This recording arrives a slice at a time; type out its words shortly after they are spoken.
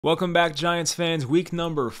Welcome back, Giants fans. Week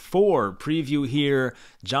number 4 preview here.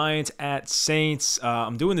 Giants at Saints.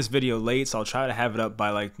 I'm doing this video late, so I'll try to have it up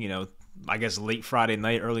by I guess late Friday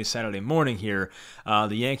night, early Saturday morning here.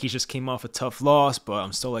 The Yankees just came off a tough loss, but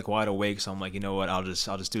I'm still wide awake, so I'm like, you know what? I'll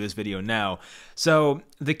just do this video now. So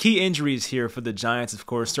the key injuries here for the Giants, of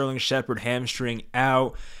course, Sterling Shepard hamstring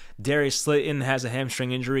out. Darius Slayton has a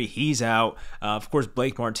hamstring injury. He's out. Of course,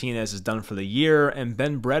 Blake Martinez is done for the year. And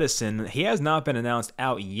Ben Bredeson, he has not been announced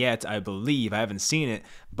out yet, I believe. I haven't seen it,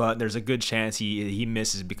 but there's a good chance he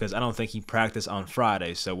misses because I don't think he practiced on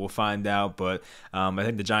Friday. So we'll find out. But I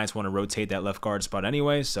think the Giants want to rotate that left guard spot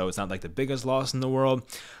anyway, so it's not like the biggest loss in the world.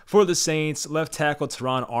 For the Saints, left tackle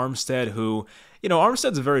Teron Armstead, who...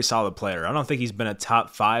 Armstead's a very solid player. I don't think he's been a top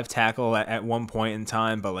 5 tackle at one point in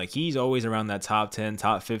time, but he's always around that top 10,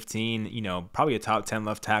 top 15, probably a top 10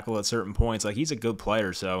 left tackle at certain points. He's a good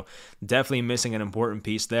player, so definitely missing an important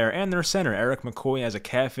piece there. And their center, Eric McCoy, has a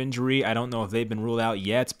calf injury. I don't know if they've been ruled out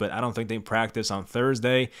yet, but I don't think they practice on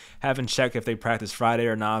Thursday. Haven't checked if they practice Friday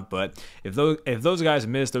or not, but if those guys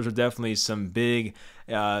miss, those are definitely some big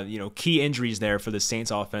key injuries there for the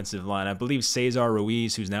Saints offensive line. I believe Cesar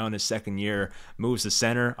Ruiz, who's now in his second year, moves to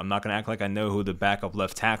center. I'm not going to act like I know who the backup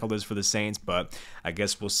left tackle is for the Saints, but I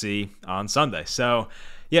guess we'll see on Sunday. So,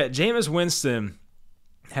 yeah, Jameis Winston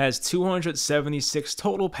has 276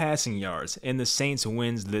 total passing yards in the Saints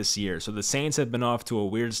wins this year. So the Saints have been off to a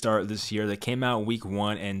weird start this year. They came out week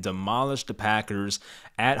 1 and demolished the Packers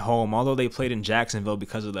at home, although they played in Jacksonville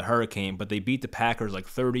because of the hurricane, but they beat the Packers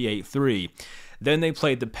 38-3. Then they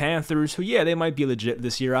played the Panthers, who, yeah, they might be legit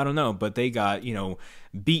this year. I don't know. But they got,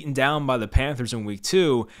 beaten down by the Panthers in week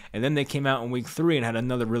 2. And then they came out in week 3 and had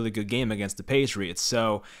another really good game against the Patriots.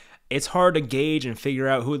 So it's hard to gauge and figure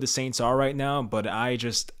out who the Saints are right now, but I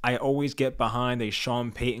always get behind a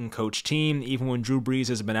Sean Payton coach team. Even when Drew Brees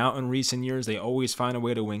has been out in recent years, they always find a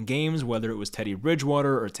way to win games, whether it was Teddy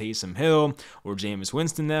Bridgewater or Taysom Hill or Jameis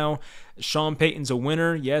Winston now. Sean Payton's a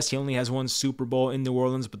winner. Yes, he only has one Super Bowl in New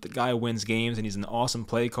Orleans, but the guy wins games, and he's an awesome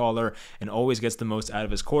play caller and always gets the most out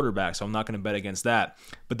of his quarterback, so I'm not going to bet against that.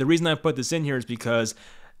 But the reason I put this in here is because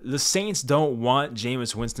the Saints don't want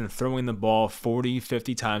Jameis Winston throwing the ball 40,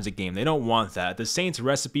 50 times a game. They don't want that. The Saints'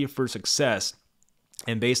 recipe for success,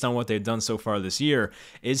 and based on what they've done so far this year,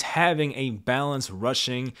 is having a balanced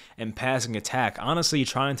rushing and passing attack. Honestly,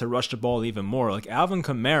 trying to rush the ball even more. Alvin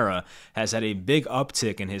Kamara has had a big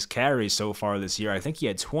uptick in his carries so far this year. I think he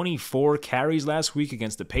had 24 carries last week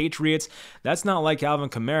against the Patriots. That's not like Alvin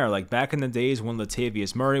Kamara. Back in the days when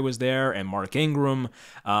Latavius Murray was there and Mark Ingram,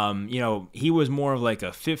 he was more of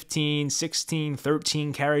a 15, 16,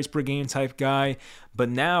 13 carries per game type guy. But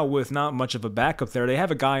now, with not much of a backup there, they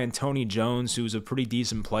have a guy in Tony Jones who's a pretty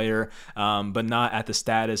decent player, but not at the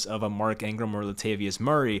status of a Mark Ingram or Latavius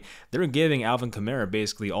Murray. They're giving Alvin Kamara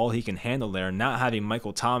basically all he can handle there. Not having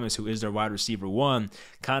Michael Thomas, who is their wide receiver 1,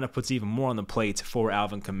 kind of puts even more on the plate for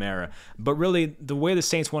Alvin Kamara. But really, the way the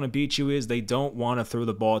Saints want to beat you is they don't want to throw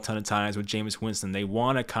the ball a ton of times with Jameis Winston. They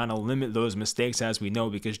want to kind of limit those mistakes, as we know,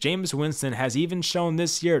 because Jameis Winston has even shown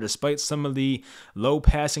this year, despite some of the low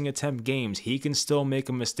passing attempt games, he can still make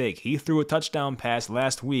a mistake. He threw a touchdown pass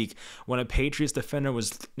last week when a Patriots defender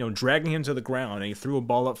was dragging him to the ground, and he threw a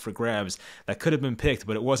ball up for grabs that could have been picked,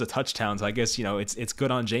 but it was a touchdown. So I guess it's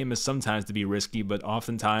good on Jameis sometimes to be risky, but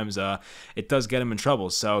oftentimes it does get him in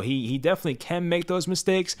trouble. So he definitely can make those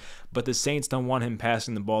mistakes, but the Saints don't want him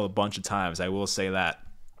passing the ball a bunch of times. I will say that.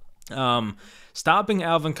 Stopping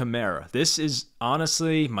Alvin Kamara. This is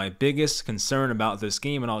honestly my biggest concern about this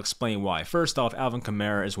game, and I'll explain why. First off, Alvin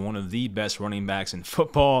Kamara is one of the best running backs in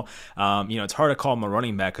football. It's hard to call him a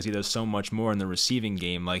running back because he does so much more in the receiving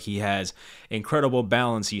game. He has incredible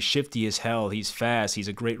balance. He's shifty as hell. He's fast. He's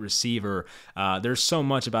a great receiver. There's so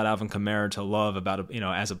much about Alvin Kamara to love about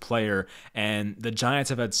as a player, and the Giants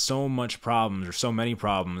have had so many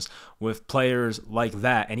problems with players like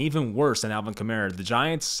that, and even worse than Alvin Kamara. The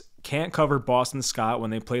Giants can't cover Boston Scott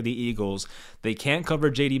when they play the Eagles. They can't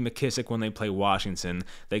cover J.D. McKissic when they play Washington.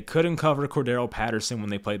 They couldn't cover Cordero Patterson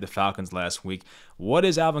when they played the Falcons last week. What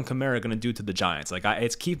is Alvin Kamara going to do to the Giants?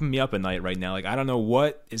 It's keeping me up at night right now. I don't know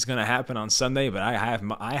what is going to happen on Sunday, but I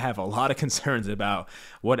have a lot of concerns about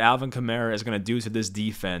what Alvin Kamara is going to do to this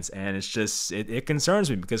defense, and it's just it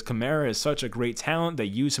concerns me because Kamara is such a great talent. They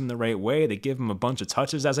use him the right way. They give him a bunch of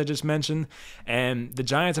touches, as I just mentioned, and the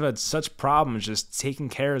Giants have had such problems just taking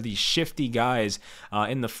care of these shifty guys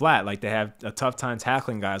in the flat. They have a tough time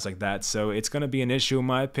tackling guys like that, so it's going to be an issue in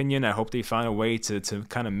my opinion. I hope they find a way to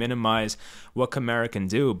kind of minimize what Kamara can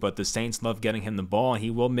do, but the Saints love getting him the ball, and he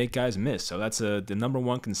will make guys miss, so that's the number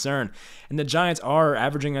one concern. And the Giants are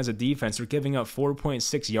averaging as a defense, they're giving up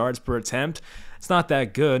 4.6 yards per attempt. it's not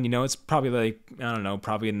that good. You know, it's probably like, I don't know,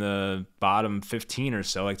 probably in the bottom 15 or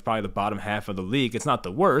so. Like, it's probably the bottom half of the league. It's not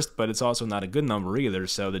the worst, but it's also not a good number either.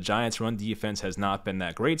 So the Giants' run defense has not been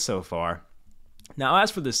that great so far. Now, as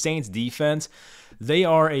for the Saints defense, they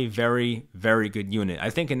are a very, very good unit. I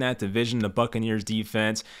think in that division, the Buccaneers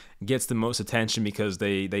defense gets the most attention because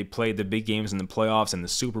they played the big games in the playoffs and the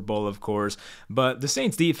Super Bowl, of course. But the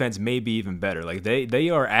Saints defense may be even better. Like, they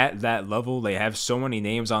are at that level. They have so many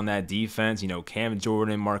names on that defense. You know, Cam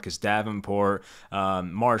Jordan, Marcus Davenport,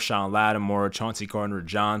 Marshawn Lattimore, Chauncey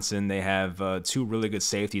Gardner-Johnson. They have 2 really good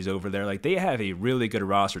safeties over there. Like, they have a really good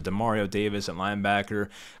roster. Demario Davis at linebacker.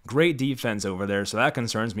 Great defense over there. So that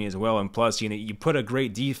concerns me as well. And plus, you know, you put a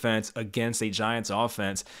great defense against a Giants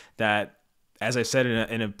offense that, as I said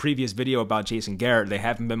in a previous video about Jason Garrett, they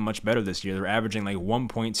haven't been much better this year. They're averaging like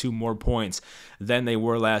 1.2 more points than they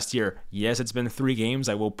were last year. Yes, it's been 3 games.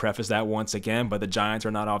 I will preface that once again, but the Giants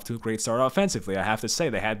are not off to a great start offensively. I have to say,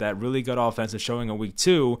 they had that really good offensive showing in week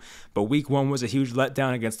 2, but week 1 was a huge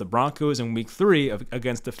letdown against the Broncos, and week 3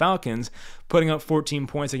 against the Falcons, putting up 14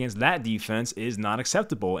 points against that defense is not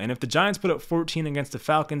acceptable. And if the Giants put up 14 against the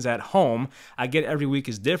Falcons at home, I get every week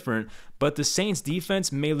is different, but the Saints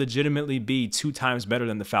defense may legitimately be 2 times better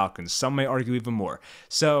than the Falcons. Some may argue even more.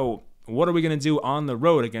 So what are we going to do on the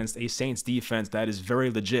road against a Saints defense that is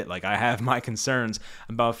very legit? Like, I have my concerns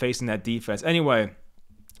about facing that defense. Anyway,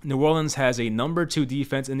 New Orleans has a number 2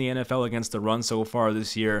 defense in the NFL against the run so far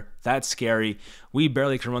this year. That's scary. We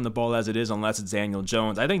barely can run the ball as it is unless it's Daniel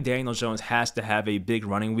Jones. I think Daniel Jones has to have a big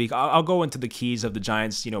running week. I'll go into the keys of the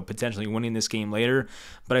Giants, you know, potentially winning this game later,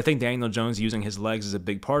 but I think Daniel Jones using his legs is a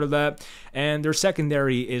big part of that. And their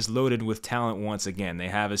secondary is loaded with talent once again. They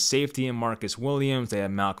have a safety in Marcus Williams. They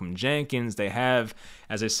have Malcolm Jenkins. They have,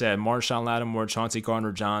 as I said, Marshawn Lattimore, Chauncey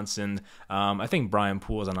Gardner-Johnson. I think Brian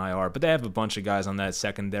Poole is on IR, but they have a bunch of guys on that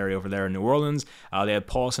secondary over there in New Orleans. They have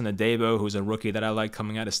Paulson Adebo, who's a rookie that I like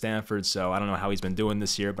coming out of Stanford, so I don't know how he's been doing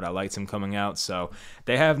this year, but I liked him coming out. So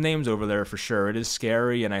they have names over there for sure. It is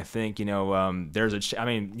scary, and I think, you know,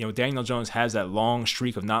 Daniel Jones has that long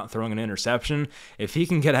streak of not throwing an interception. If he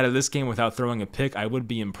can get out of this game without throwing a pick, I would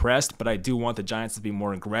be impressed, but I do want the Giants to be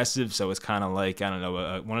more aggressive, so it's kind of like, I don't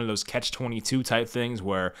know, one of those catch-22 type things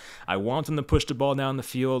where I want them to push the ball down the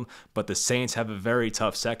field, but the Saints have a very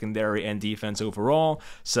tough secondary and defense overall,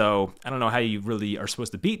 so I don't know how you really are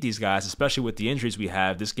supposed to beat these guys, especially with the injuries we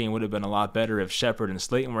have. This game would have been a lot better if Shepard and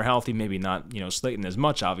Slayton were healthy. Maybe not, you know, Slayton as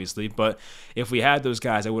much, obviously, but if we had those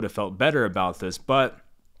guys, I would have felt better about this. But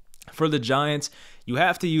for the Giants, you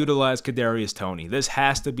have to utilize Kadarius Toney. This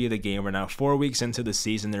has to be the game. We're now 4 weeks into the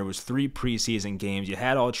season. There was 3 preseason games. You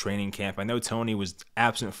had all training camp. I know Toney was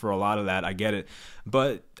absent for a lot of that. I get it.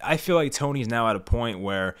 But I feel like Toney's now at a point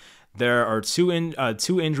where there are two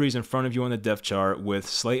injuries in front of you on the depth chart with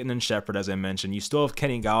Slayton and Shepard, as I mentioned. You still have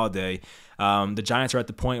Kenny Golladay. The Giants are at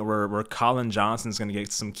the point where Colin Johnson's going to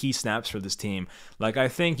get some key snaps for this team. Like, I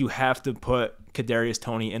think you have to put Kadarius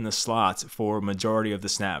Toney in the slots for majority of the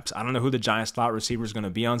snaps. I don't know who the Giants slot receiver is going to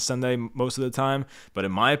be on Sunday most of the time, but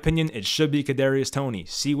in my opinion, it should be Kadarius Toney.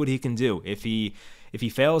 See what he can do. If he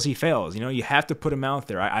fails, he fails. You know, you have to put him out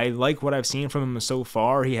there. I like what I've seen from him so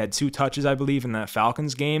far. He had 2 touches, I believe, in that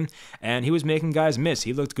Falcons game, and he was making guys miss.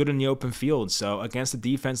 He looked good in the open field. So against a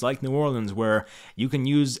defense like New Orleans, where you can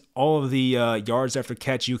use all of the yards after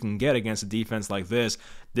catch you can get against a defense like this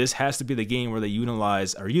has to be the game where they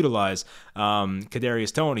utilize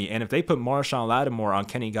Kadarius Toney. And if they put Marshawn Lattimore on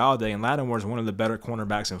Kenny Golladay, and Lattimore is one of the better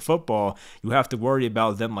cornerbacks in football, you have to worry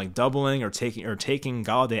about them like doubling or taking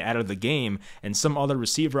Golladay out of the game, and some other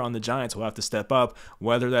receiver on the Giants will have to step up,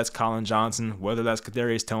 whether that's Colin Johnson, whether that's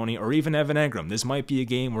Kadarius Toney, or even Evan Engram. This might be a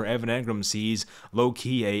game where Evan Engram sees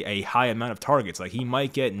low-key a high amount of targets. Like, he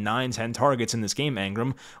might get 9-10 targets in this game,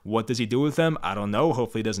 Engram. What does he do with them? I don't know.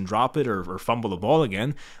 Hopefully he doesn't drop it or fumble the ball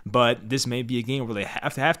again. But this may be a game where they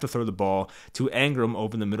have to throw the ball to Engram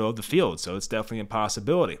over the middle of the field. So it's definitely a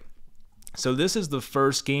possibility. So this is the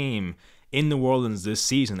first game in New Orleans this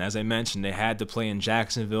season. As I mentioned, they had to play in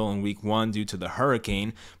Jacksonville in week 1 due to the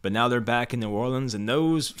hurricane, but now they're back in New Orleans, and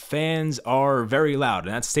those fans are very loud,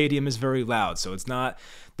 and that stadium is very loud, so it's not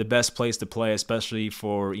the best place to play, especially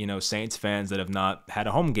for, you know, Saints fans that have not had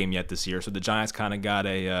a home game yet this year. So the Giants kind of got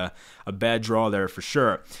a bad draw there for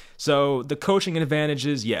sure. So the coaching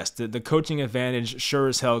advantages, yes, the coaching advantage sure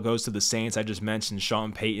as hell goes to the Saints. I just mentioned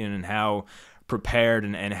Sean Payton and how prepared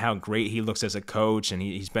and how great he looks as a coach, and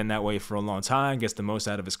he's been that way for a long time, gets the most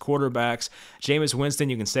out of his quarterbacks. Jameis Winston,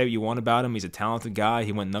 you can say what you want about him. He's a talented guy.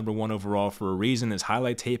 He went #1 overall for a reason. His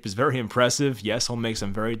highlight tape is very impressive. Yes, he'll make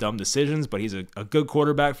some very dumb decisions, but he's a good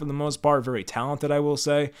quarterback for the most part, very talented, I will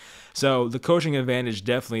say. So the coaching advantage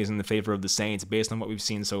definitely is in the favor of the Saints based on what we've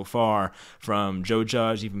seen so far from Joe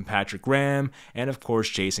Judge, even Patrick Graham, and of course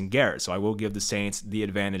Jason Garrett. So I will give the Saints the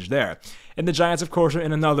advantage there. And the Giants, of course, are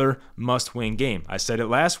in another must-win game. I said it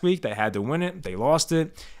last week. They had to win it. They lost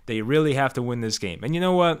it. They really have to win this game. And you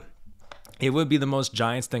know what? It would be the most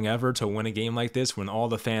Giants thing ever to win a game like this when all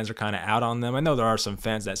the fans are kind of out on them. I know there are some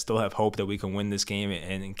fans that still have hope that we can win this game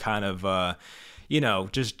and kind of,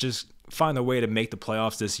 just find a way to make the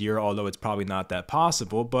playoffs this year, although it's probably not that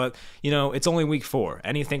possible. But, it's only week 4.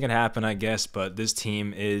 Anything can happen, I guess, but this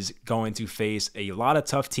team is going to face a lot of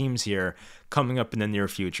tough teams here coming up in the near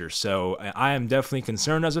future. So I am definitely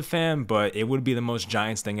concerned as a fan, but it would be the most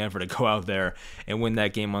Giants thing ever to go out there and win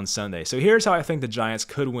that game on Sunday. So here's how I think the Giants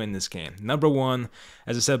could win this game. Number 1,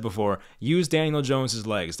 as I said before, use Daniel Jones's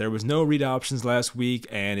legs. There was no read options last week,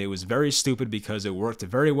 and it was very stupid because it worked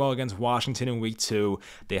very well against Washington in week 2.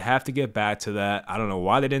 They have to get back to that. I don't know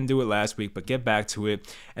why they didn't do it last week, but get back to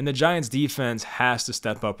it. And the Giants defense has to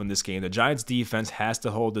step up in this game. The Giants defense has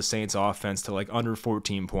to hold the Saints offense to like under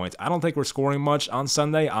 14 points. I don't think we're scoring much on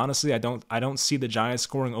Sunday. Honestly, I don't see the Giants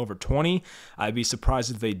scoring over 20. I'd be surprised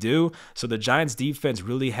if they do. So the Giants defense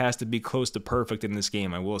really has to be close to perfect in this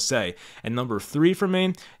game, I will say. And number 3 for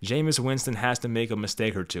me, Jameis Winston has to make a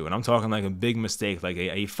mistake or two. And I'm talking like a big mistake, like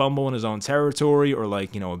a fumble in his own territory or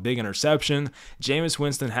like, a big interception. Jameis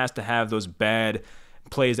Winston has to have those bad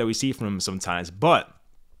plays that we see from him sometimes. But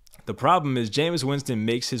the problem is Jameis Winston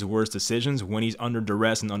makes his worst decisions when he's under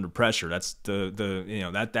duress and under pressure. That's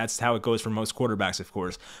that's how it goes for most quarterbacks, of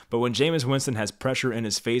course. But when Jameis Winston has pressure in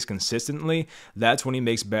his face consistently, that's when he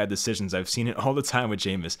makes bad decisions. I've seen it all the time with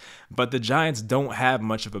Jameis. But the Giants don't have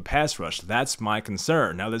much of a pass rush. That's my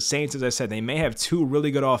concern. Now the Saints, as I said, they may have 2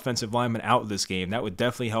 really good offensive linemen out this game. That would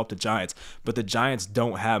definitely help the Giants. But the Giants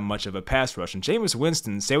don't have much of a pass rush. And Jameis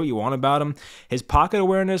Winston, say what you want about him, his pocket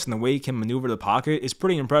awareness and the way he can maneuver the pocket is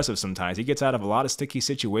pretty impressive sometimes. He gets out of a lot of sticky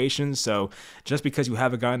situations, so just because you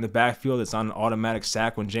have a guy in the backfield that's on an automatic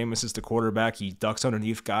sack when Jameis is the quarterback, he ducks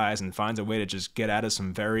underneath guys and finds a way to just get out of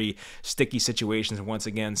some very sticky situations once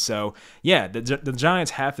again. So yeah, the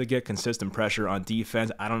Giants have to get consistent pressure on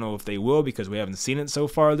defense. I don't know if they will because we haven't seen it so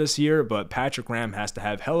far this year, but Patrick Graham has to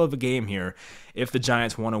have hell of a game here if the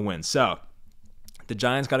Giants want to win. So the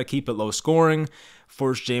Giants got to keep it low scoring,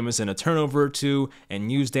 force Jameis in a turnover or 2, and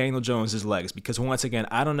use Daniel Jones's legs. Because once again,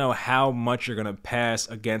 I don't know how much you're going to pass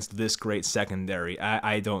against this great secondary.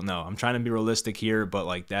 I don't know. I'm trying to be realistic here, but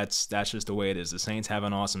like that's just the way it is. The Saints have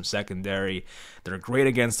an awesome secondary. They're great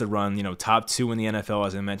against the run, top 2 in the NFL,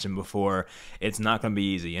 as I mentioned before. It's not going to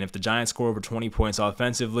be easy. And if the Giants score over 20 points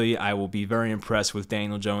offensively, I will be very impressed with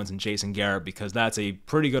Daniel Jones and Jason Garrett because that's a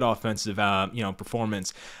pretty good offensive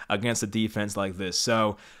performance against a defense like this.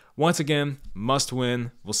 So once again, must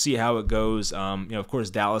win. We'll see how it goes. Of course,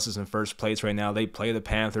 Dallas is in first place right now. They play the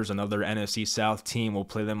Panthers, another NFC South team. We'll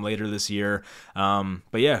play them later this year.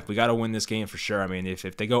 But yeah, we got to win this game for sure. I mean,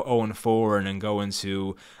 if they go 0-4 and then go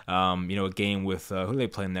into, a game with, who do they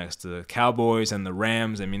play next? The Cowboys and the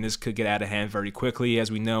Rams. I mean, this could get out of hand very quickly,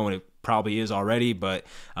 as we know, and it probably is already, but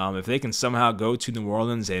if they can somehow go to New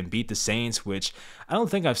Orleans and beat the Saints, which I don't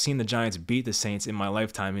think I've seen the Giants beat the Saints in my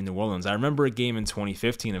lifetime in New Orleans. I remember a game in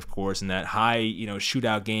 2015, of course, in that high,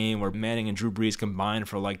 shootout game where Manning and Drew Brees combined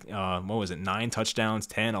for like, 9 touchdowns,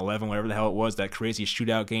 10, 11, whatever the hell it was, that crazy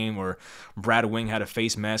shootout game where Brad Wing had a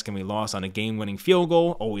face mask and we lost on a game-winning field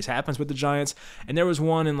goal. Always happens with the Giants. And there was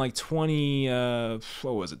one in like 2010,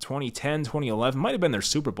 2011, might have been their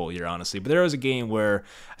Super Bowl year, honestly, but there was a game where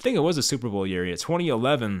I think it was a Super Bowl year,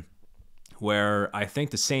 2011, where I think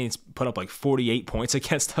the Saints put up like 48 points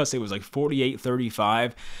against us. It was like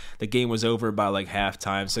 48-35. The game was over by like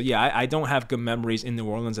halftime. So yeah, I don't have good memories in New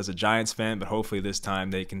Orleans as a Giants fan, but hopefully this time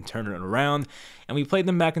they can turn it around. And we played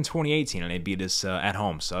them back in 2018, and they beat us at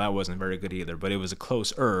home, so that wasn't very good either. But it was a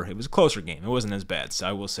closer game. It wasn't as bad, so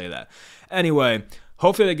I will say that. Anyway,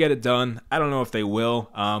 hopefully they get it done. I don't know if they will.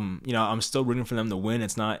 I'm still rooting for them to win.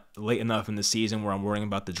 It's not late enough in the season where I'm worrying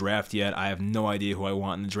about the draft yet. I have no idea who I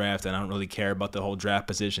want in the draft, and I don't really care about the whole draft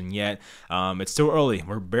position yet. It's still early.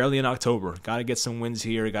 We're barely in October. Got to get some wins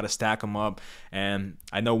here. Got to stack them up. And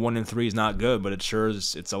I know 1-3 is not good, but it's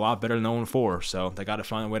a lot better than 0-4. So they got to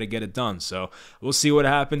find a way to get it done. So we'll see what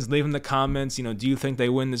happens. Leave in the comments. Do you think they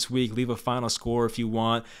win this week? Leave a final score if you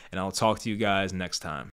want, and I'll talk to you guys next time.